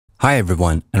Hi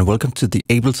everyone, and welcome to the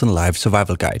Ableton Live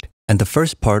Survival Guide and the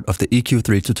first part of the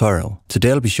EQ3 tutorial.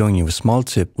 Today I'll be showing you a small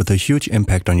tip with a huge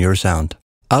impact on your sound.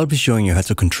 I'll be showing you how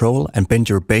to control and bend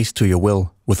your bass to your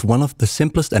will with one of the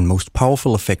simplest and most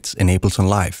powerful effects in Ableton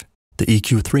Live, the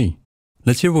EQ3.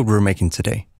 Let's hear what we're making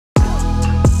today.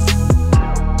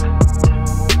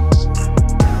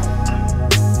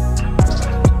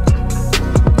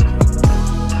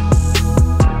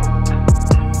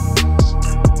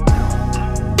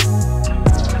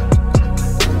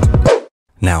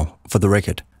 Now, for the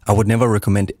record, I would never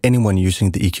recommend anyone using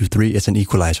the EQ3 as an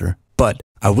equalizer, but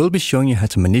I will be showing you how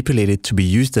to manipulate it to be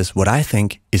used as what I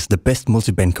think is the best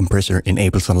multiband compressor in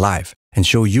Ableton Live, and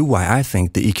show you why I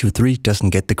think the EQ3 doesn't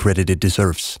get the credit it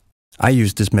deserves. I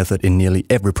use this method in nearly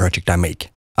every project I make.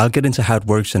 I'll get into how it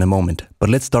works in a moment, but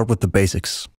let's start with the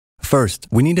basics. First,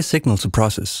 we need a signal to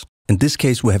process. In this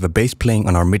case, we have a bass playing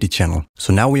on our MIDI channel,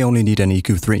 so now we only need an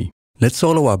EQ3. Let's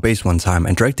solo our bass one time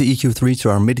and drag the EQ3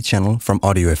 to our MIDI channel from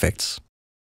Audio Effects.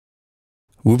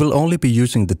 We will only be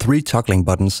using the 3 toggling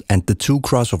buttons and the 2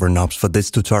 crossover knobs for this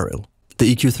tutorial.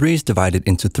 The EQ3 is divided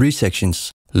into 3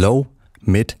 sections: low,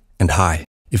 mid, and high.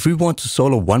 If we want to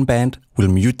solo one band,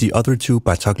 we'll mute the other 2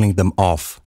 by toggling them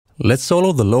off. Let's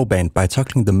solo the low band by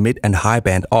toggling the mid and high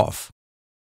band off.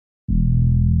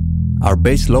 Our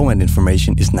bass low end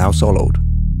information is now soloed.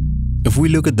 If we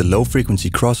look at the low frequency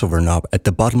crossover knob at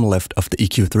the bottom left of the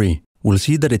EQ3, we'll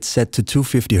see that it's set to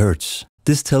 250 Hz.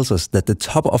 This tells us that the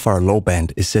top of our low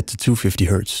band is set to 250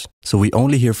 Hz, so we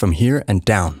only hear from here and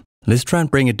down. Let's try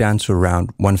and bring it down to around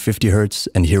 150 Hz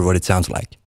and hear what it sounds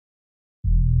like.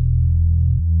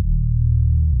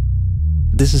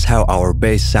 This is how our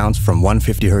bass sounds from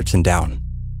 150 Hz and down.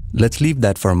 Let's leave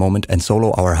that for a moment and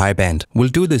solo our high band. We'll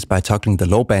do this by toggling the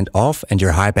low band off and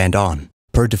your high band on.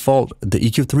 Per default, the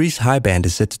EQ3's high band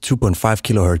is set to 2.5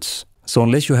 kHz, so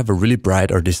unless you have a really bright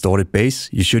or distorted bass,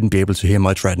 you shouldn't be able to hear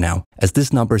much right now, as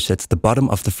this number sets the bottom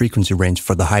of the frequency range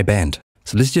for the high band.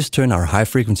 So let's just turn our high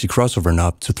frequency crossover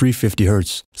knob to 350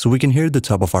 Hz, so we can hear the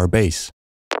top of our bass.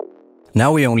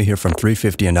 Now we only hear from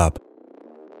 350 and up.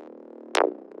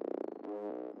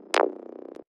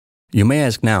 You may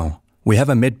ask now, we have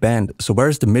a mid band, so where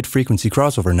is the mid frequency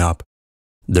crossover knob?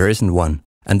 There isn't one.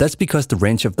 And that's because the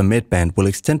range of the mid band will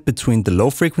extend between the low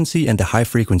frequency and the high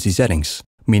frequency settings,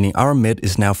 meaning our mid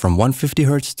is now from 150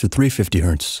 Hz to 350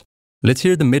 Hz. Let's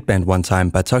hear the mid band one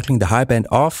time by toggling the high band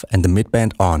off and the mid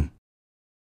band on.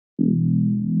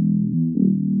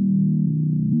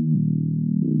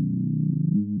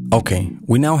 Okay,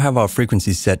 we now have our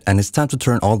frequencies set and it's time to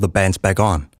turn all the bands back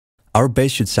on. Our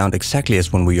bass should sound exactly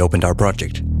as when we opened our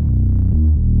project.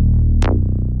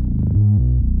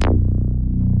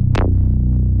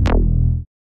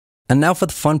 And now for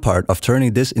the fun part of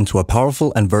turning this into a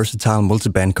powerful and versatile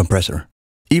multiband compressor.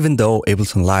 Even though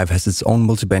Ableton Live has its own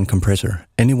multiband compressor,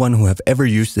 anyone who have ever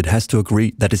used it has to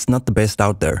agree that it's not the best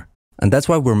out there. And that's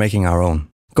why we're making our own.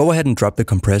 Go ahead and drop the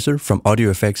compressor from Audio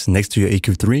Effects next to your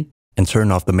EQ3 and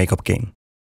turn off the makeup gain.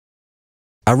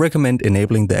 I recommend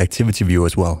enabling the activity view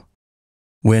as well.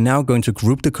 We're now going to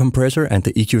group the compressor and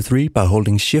the EQ3 by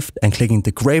holding Shift and clicking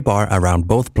the gray bar around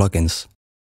both plugins.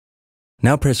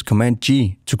 Now press Command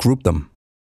G to group them.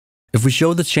 If we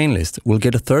show the chain list, we'll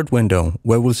get a third window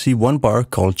where we'll see one bar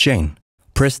called Chain.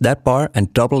 Press that bar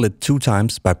and double it 2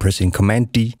 times by pressing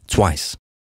Command D twice.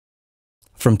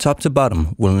 From top to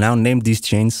bottom, we'll now name these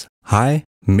chains High,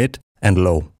 Mid, and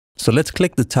Low. So let's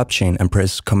click the top chain and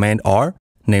press Command R,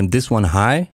 name this one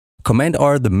High, Command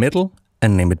R the middle,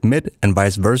 and name it Mid, and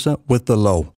vice versa with the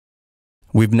Low.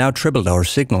 We've now tripled our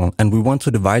signal and we want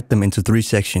to divide them into 3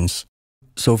 sections.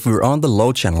 So if we're on the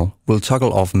low channel, we'll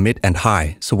toggle off mid and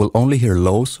high, so we'll only hear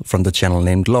lows from the channel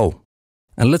named low.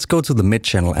 And let's go to the mid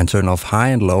channel and turn off high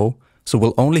and low, so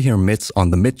we'll only hear mids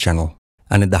on the mid channel.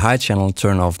 And in the high channel,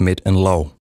 turn off mid and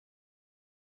low.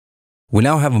 We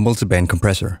now have a multiband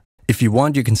compressor. If you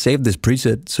want, you can save this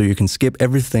preset so you can skip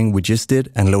everything we just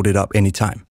did and load it up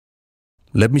anytime.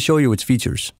 Let me show you its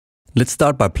features. Let's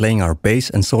start by playing our bass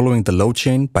and soloing the low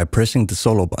chain by pressing the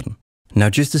solo button. Now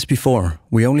just as before,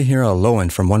 we only hear our low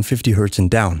end from 150 Hz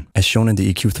and down, as shown in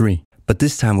the EQ3, but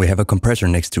this time we have a compressor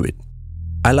next to it.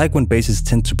 I like when basses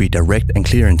tend to be direct and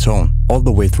clear in tone, all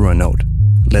the way through a note.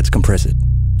 Let's compress it.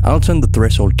 I'll turn the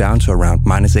threshold down to around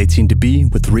 -18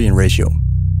 dB with 3 in ratio.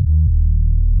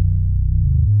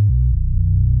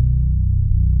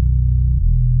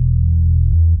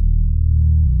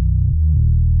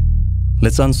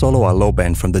 Let's unsolo our low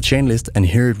band from the chain list and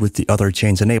hear it with the other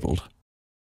chains enabled.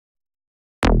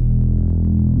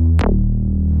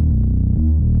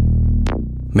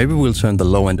 Maybe we'll turn the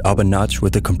low end up a notch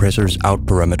with the compressor's out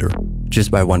parameter, just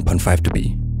by 1.5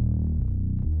 dB.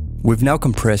 We've now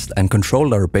compressed and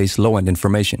controlled our bass low-end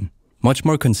information, much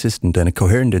more consistent and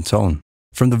coherent in tone.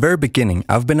 From the very beginning,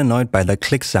 I've been annoyed by that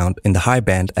click sound in the high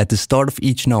band at the start of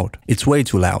each note. It's way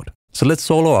too loud. So let's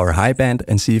solo our high band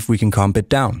and see if we can calm it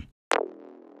down.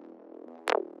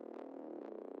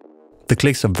 The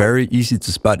clicks are very easy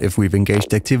to spot if we've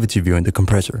engaged the activity view in the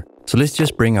compressor. So let's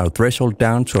just bring our threshold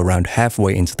down to around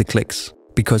halfway into the clicks,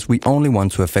 because we only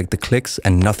want to affect the clicks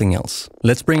and nothing else.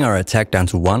 Let's bring our attack down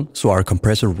to 1 so our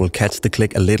compressor will catch the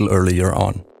click a little earlier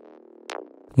on.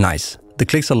 Nice. The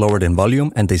clicks are lowered in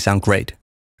volume and they sound great.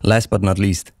 Last but not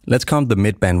least, let's comp the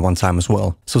mid band one time as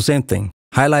well. So same thing,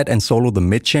 highlight and solo the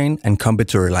mid chain and comp it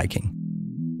to your liking.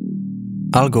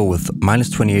 I'll go with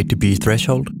 -28 dB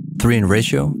threshold, 3 in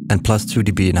ratio and +2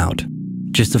 dB in out,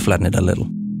 just to flatten it a little.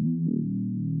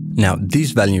 Now,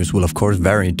 these values will of course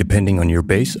vary depending on your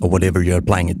bass or whatever you're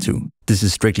applying it to. This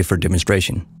is strictly for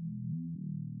demonstration.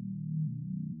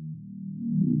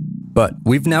 But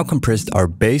we've now compressed our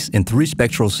bass in 3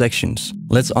 spectral sections.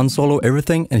 Let's unsolo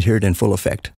everything and hear it in full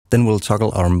effect. Then we'll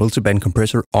toggle our multiband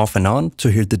compressor off and on to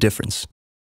hear the difference.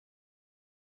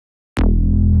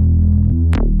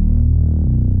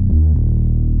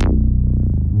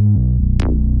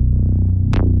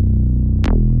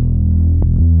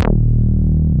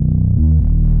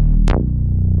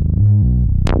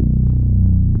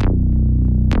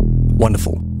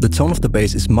 Wonderful. The tone of the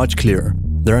bass is much clearer.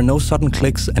 There are no sudden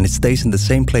clicks and it stays in the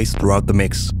same place throughout the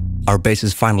mix. Our bass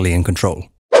is finally in control.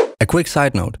 A quick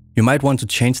side note, you might want to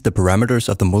change the parameters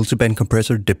of the multiband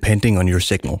compressor depending on your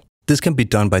signal. This can be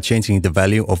done by changing the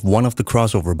value of one of the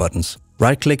crossover buttons.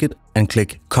 Right-click it and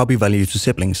click Copy Value to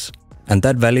Siblings. And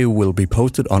that value will be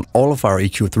posted on all of our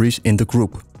EQ3s in the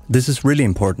group. This is really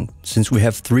important, since we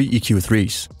have 3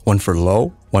 EQ3s, one for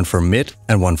low, one for mid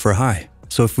and one for high.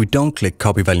 So if we don't click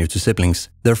Copy Value to Siblings,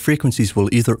 their frequencies will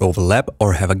either overlap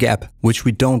or have a gap, which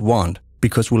we don't want,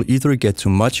 because we'll either get too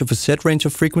much of a set range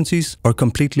of frequencies or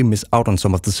completely miss out on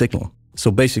some of the signal.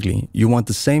 So basically, you want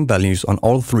the same values on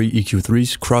all 3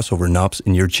 EQ3's crossover knobs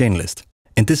in your chain list.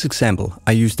 In this example,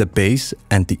 I used the bass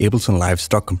and the Ableton Live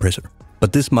stock compressor.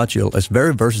 But this module is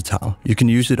very versatile. You can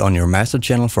use it on your master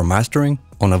channel for mastering,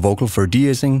 on a vocal for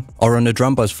de-essing, or on a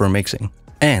drum bus for mixing.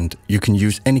 And you can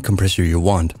use any compressor you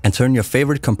want and turn your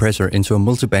favorite compressor into a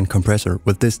multiband compressor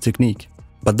with this technique.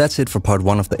 But that's it for part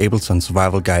 1 of the Ableton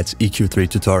Survival Guide's EQ3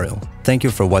 tutorial. Thank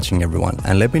you for watching everyone,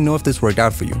 and let me know if this worked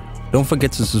out for you. Don't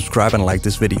forget to subscribe and like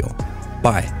this video.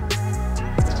 Bye!